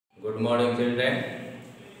Good morning, children.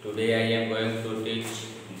 Today I am going to teach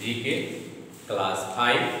GK class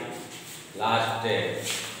 5. Last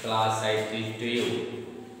class I teach to you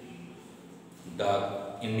the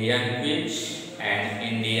Indian quiz and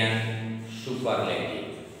Indian superlative.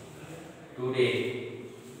 Today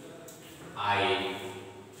I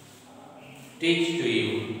teach to you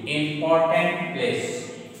important place,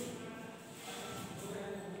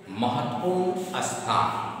 महत्वपूर्ण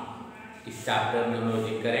स्थान। इस chapter में हम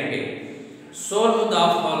लोग करेंगे solve the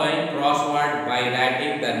following crossword by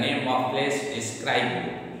writing the name of place describe.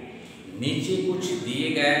 नीचे कुछ दिए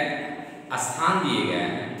गए स्थान दिए गए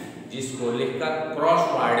हैं जिसको लिखकर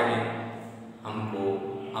क्रॉसवर्ड में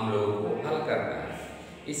हम लोगों को हल करना है।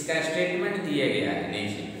 इसका स्टेटमेंट दिया गया है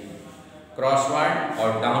नीचे क्रॉसवर्ड और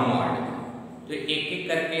डाउनवर्ड में, तो एक एक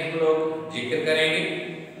करके हम लोग जिक्र करेंगे।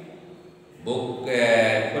 बुक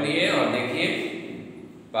खोलिए और देखिए,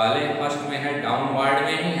 पहले फर्स्ट में है डाउनवर्ड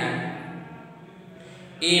में ही है।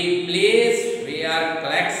 A place wear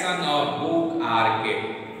collection of book are kept,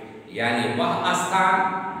 यानी वह स्थान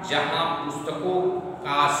जहां पुस्तकों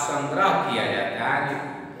का संग्रह किया जाता है,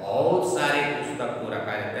 बहुत सारे पुस्तक को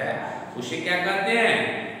रखा जाता है, उसे क्या कहते हैं?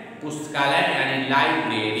 पुस्तकालय यानी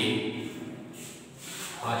लाइब्रेरी।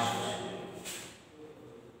 फर्स्ट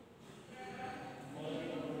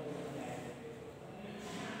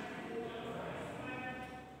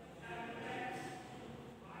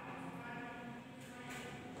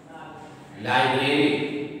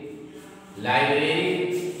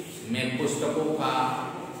लाइब्रेरी में पुस्तकों का,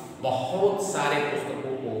 बहुत सारे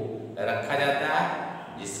पुस्तकों को रखा जाता है,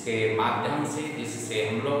 जिसके माध्यम से जिससे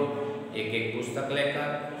हम लोग एक एक पुस्तक लेकर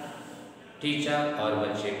टीचर और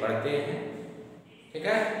बच्चे पढ़ते हैं। ठीक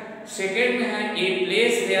है। सेकेंड में है a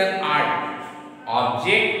place where art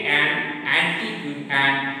object and antique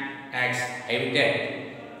and एक्सहिबिटेड,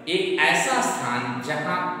 एक ऐसा स्थान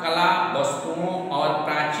जहां कला वस्तुओं और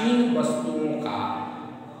प्राचीन वस्तुओं का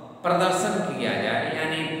प्रदर्शन किया जाए,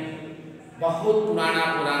 यानी बहुत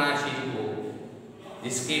पुराना चीज को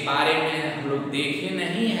जिसके बारे में हम लोग देखे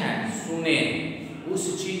नहीं हैं, सुने, उस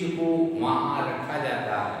चीज को वहां रखा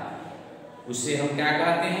जाता है, उसे हम क्या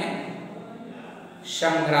कहते हैं?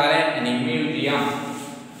 संग्रहालय यानी म्यूजियम।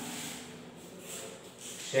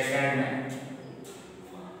 सेकंड में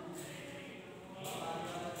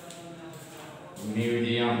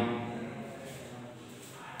म्यूजियम।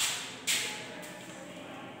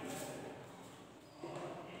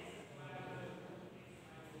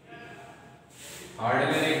 थर्ड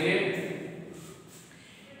में देखिए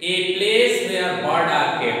a place where bird are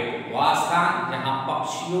kept, वह स्थान जहां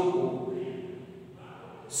पक्षियों को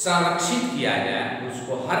संरक्षित किया जाए,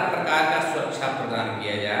 उसको हर प्रकार का सुरक्षा प्रदान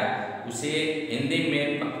किया जाए, उसे हिंदी में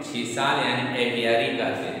पक्षीशाला यानी एवियरी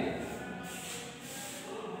कहते हैं।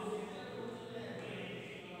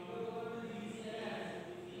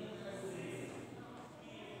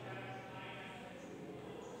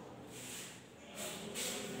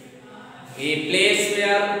 A place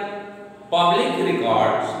where public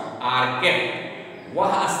records are kept,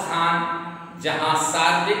 वह स्थान जहां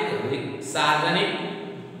सार्वजनिक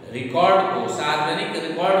रिकॉर्ड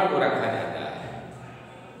को रखा जाता है,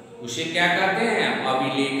 उसे क्या कहते हैं?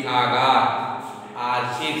 अभिलेखागार,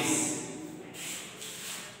 आर्चिव्स।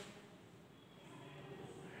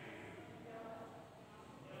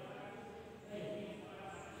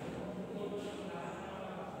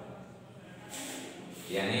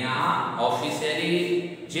 यानी यहाँ ऑफिशियली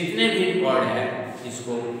जितने भी रिकॉर्ड है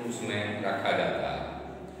इसको उसमें रखा जाता है।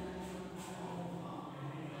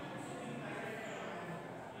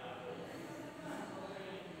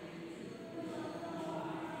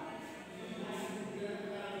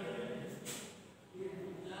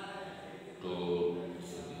 तो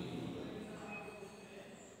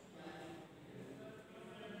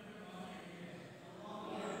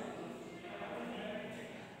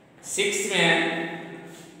सिक्स में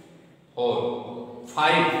और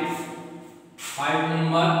five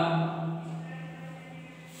number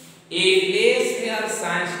a place where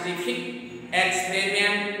scientific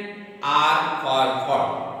experiment are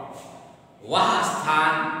perform, वह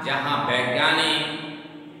स्थान जहां वैज्ञानिक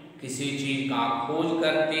किसी चीज का खोज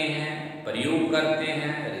करते हैं, प्रयोग करते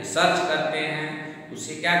हैं, रिसर्च करते हैं,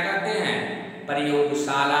 उसे क्या कहते हैं?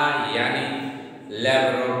 प्रयोगशाला यानी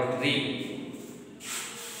लैबोरेटरी।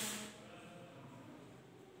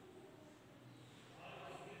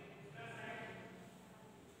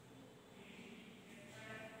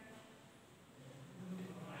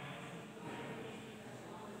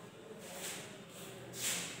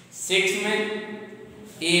 सिक्स में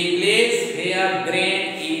a place where grain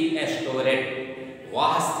is storeyed,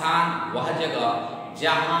 वह स्थान, वह जगह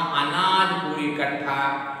जहां अनाज को इकट्ठा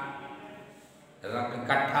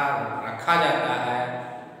इकट्ठा रखा जाता है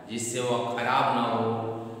जिससे वह खराब ना हो,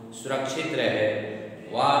 सुरक्षित रहे,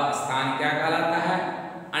 वह स्थान क्या कहलाता है?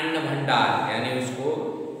 अन्न भंडार, यानी उसको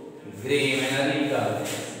ग्रेनरी कहते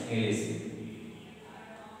हैं इंग्लिश में।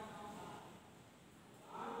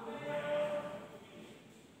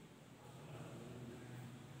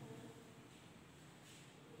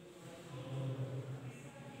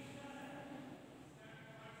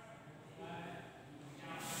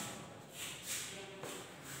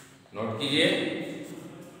 नोट कीजिए।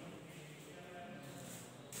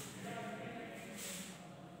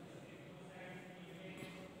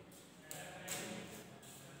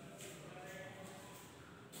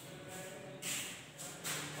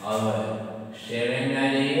 और शेयर में आ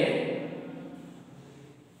जाइए।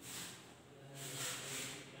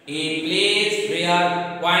 A place where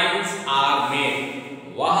coins are made,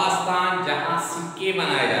 वह स्थान जहां सिक्के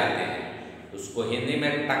बनाए जाते हैं उसको हिंदी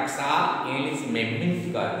में टकसाल, इंग्लिश में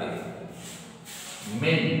मिंट कहते हैं।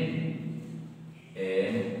 Mint,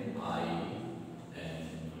 MINT।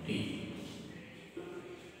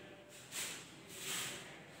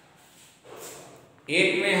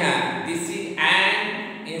 एक में है this is an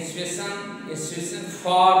institution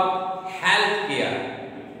for health care,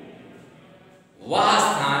 वह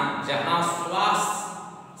स्थान जहां स्वास्थ्य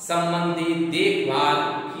संबंधी देखभाल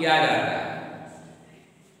किया जाता है।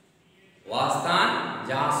 वह स्थान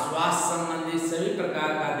जहां स्वास्थ्य संबंधी सभी प्रकार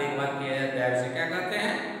का देखभाल किया जाता है उसे क्या कहते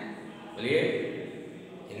हैं? बोलिए।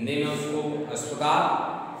 हिंदी में उसको अस्पताल,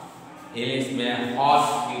 इंग्लिश में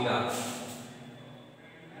hospital.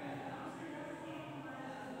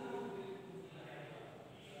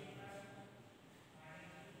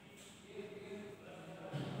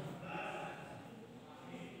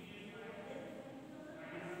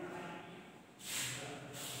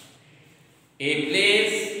 A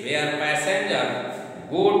place where passenger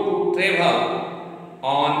go to travel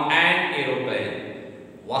on an aeroplane,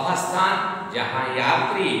 वह स्थान जहां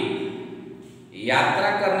यात्री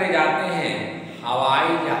यात्रा करने जाते हैं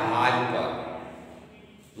हवाई जहाज पर।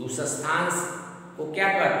 उस स्थान को क्या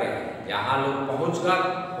कहते हैं? जहां लोग पहुंचकर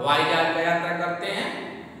हवाई जहाज पर यात्रा करते हैं,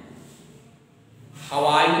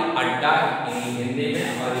 हवाई अड्डा हिंदी में,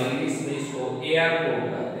 और इंग्लिश में इसको एयरपोर्ट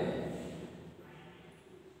कहते हैं।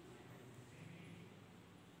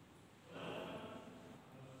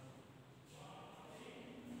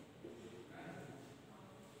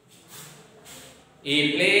 A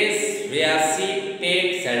place where ship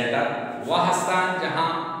take shelter, वह स्थान जहां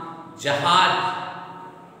जहाज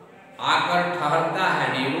आकर ठहरता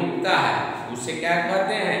है, रुकता है, उसे क्या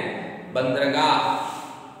कहते हैं? बंदरगाह,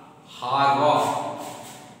 harbour.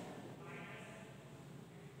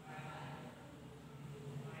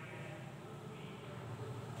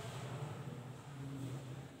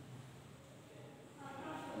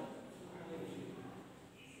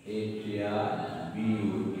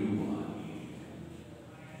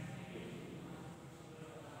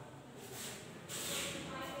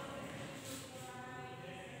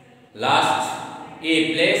 Last, a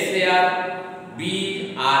place where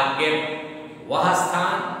bees are kept, वह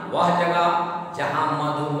स्थान, वह जगह जहां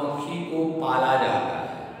मधुमक्खी को पाला जाता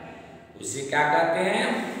है उसे क्या कहते हैं?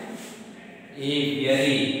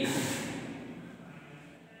 एपियरी।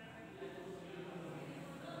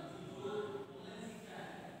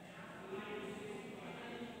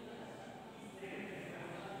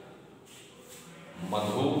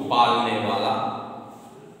 मधु पालने वाला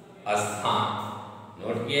स्थान।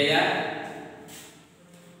 नोट किया जाए।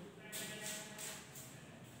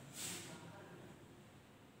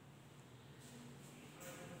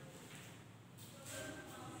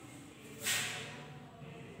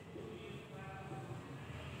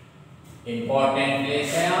 इंपॉर्टेंट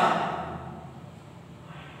प्लेस है,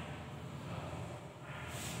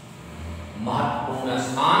 महत्वपूर्ण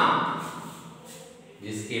स्थान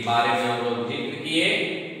जिसके बारे में हम लोग जिक्र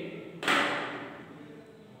किए।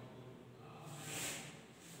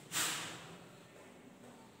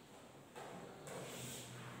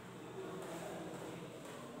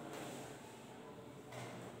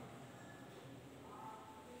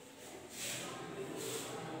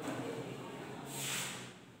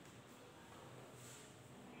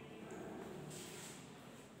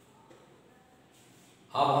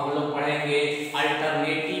 अब हम लोग पढ़ेंगे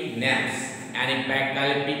अल्टरनेटिव नेम्स, यानी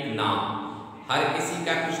वैकल्पिक नाम। हर किसी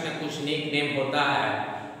का कुछ न कुछ निक नेम होता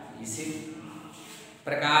है। इसी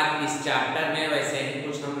प्रकार इस चैप्टर में वैसे ही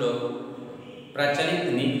कुछ हम लोग प्रचलित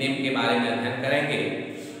निक नेम के बारे में अध्ययन करेंगे।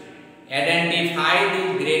 Identify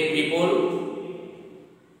the great people,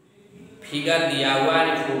 figure दिया हुआ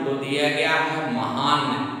है, फोटो दिया गया है महान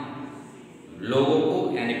लोगों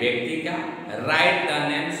को, यानी व्यक्ति का। Right the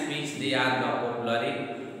names which they are the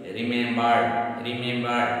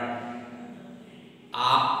remembered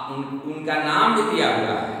आप उनका नाम भी दिया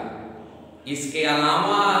हुआ है। इसके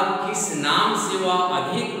अलावा किस नाम से वह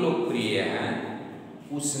अधिक लोकप्रिय है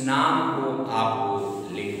उस नाम को आपको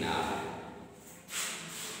लिखना है।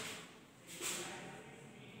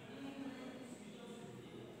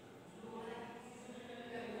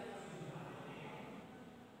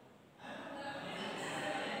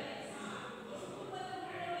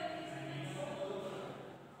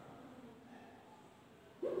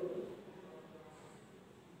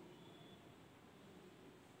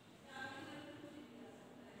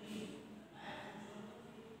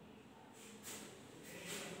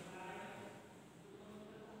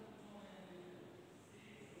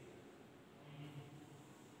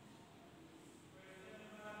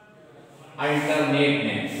 अल्टरनेट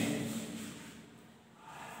नेम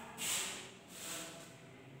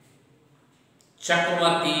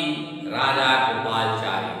चक्रवर्ती राजा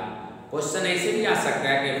गोपालचारी। क्वेश्चन ऐसे भी आ सकता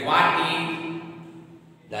है कि what is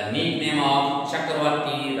the nick name of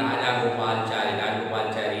चक्रवर्ती राजा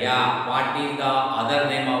गोपालचारी या what is the other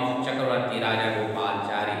name of चक्रवर्ती राजा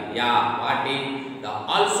गोपालचारी या what is the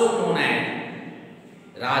also known as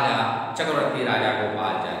राजा चक्रवर्ती राजा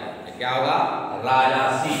गोपालचारी। क्या होगा? राजा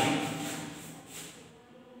सिंह।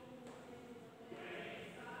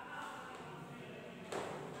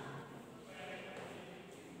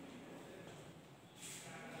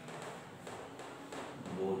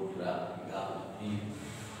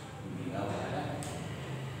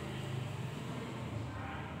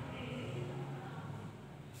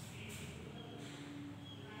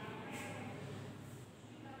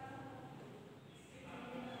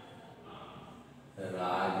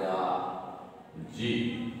 राजा जी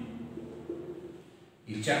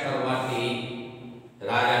चक्रवर्ती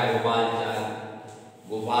राजा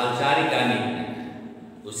गोपालचारी का निक नेम है।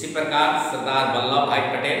 उसी प्रकार सरदार वल्लभ भाई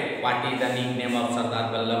Patel, what is the nick name of Sardar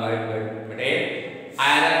Vallabh भाई Patel?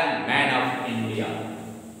 Iron man of India.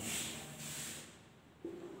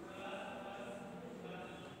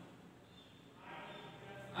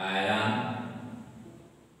 Iron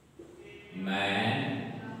man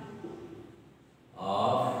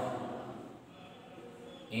of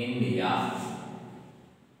India.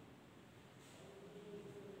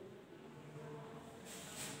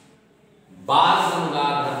 बाल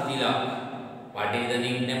Gangadhar Tilak, what is the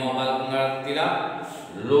nick name of बाल Gangadhar Tilak?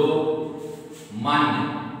 Lokmanya.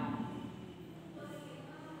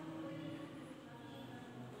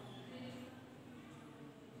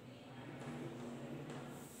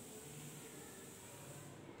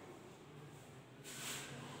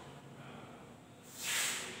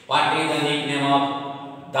 What is the nickname of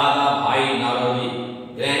Dada Bhai Naoroji,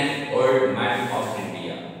 Grand Old Man of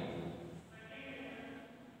India?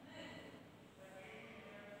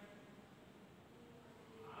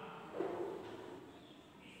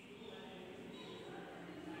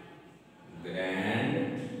 Grand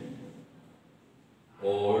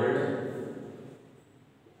Old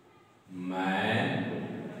Man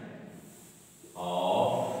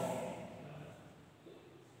of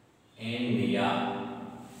India.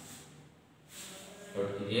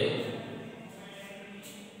 Note कीजिए।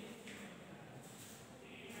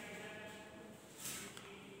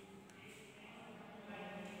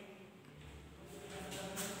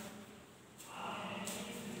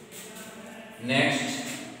 Next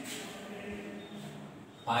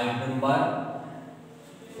 5 number,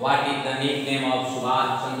 what is the nick name of Subhash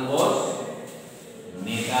Chandra Bose?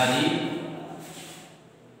 Netaji.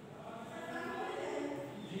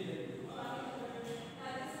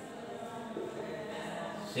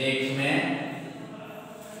 6 में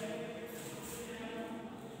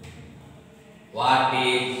what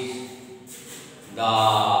is the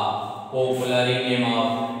popular name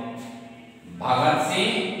of Bhagat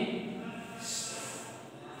Singh?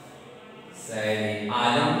 शहीद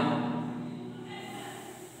आजम।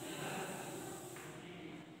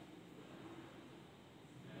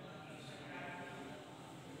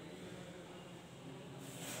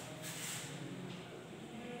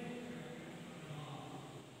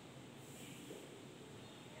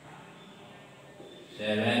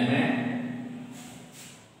 7 में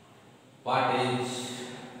what is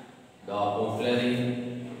the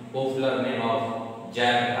popular name of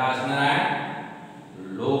Jayaprakash Narayan?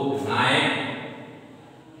 Loknayak.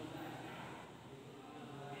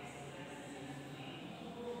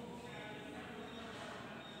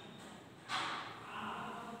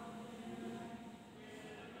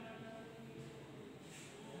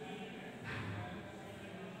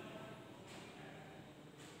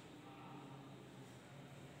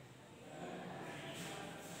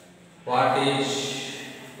 'What is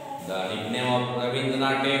the nickname of of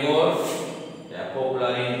Rabindranath Tagore, the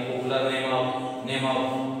popular name of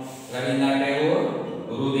Rabindranath Tagore,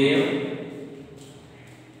 Gurudev.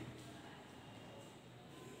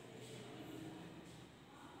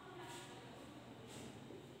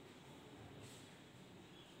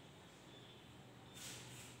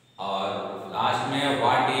 और last में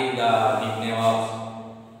what is the nickname of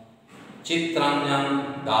Chittaranjan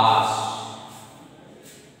Das,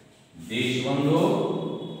 Deshbandhu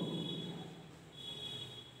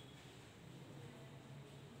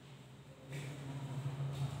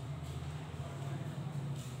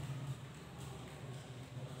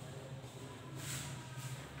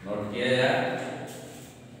note किया जाए।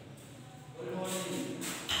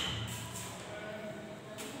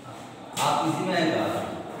 आप इसी में आएगा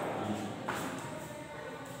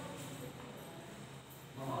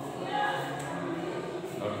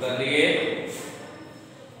नोट कर लिए।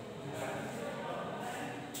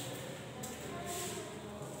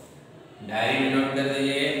 डायरी में नोट कर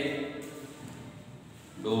दीजिए।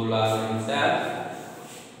 Do learn himself,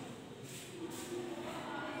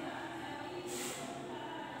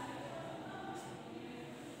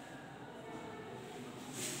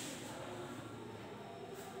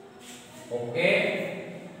 okay.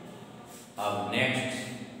 अब नेक्स्ट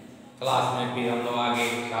क्लास में फिर हम लोग आगे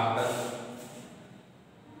चैप्टर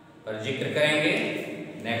पर जिक्र करेंगे,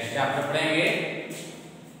 नेक्स्ट चैप्टर पढ़ेंगे।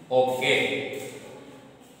 ओके।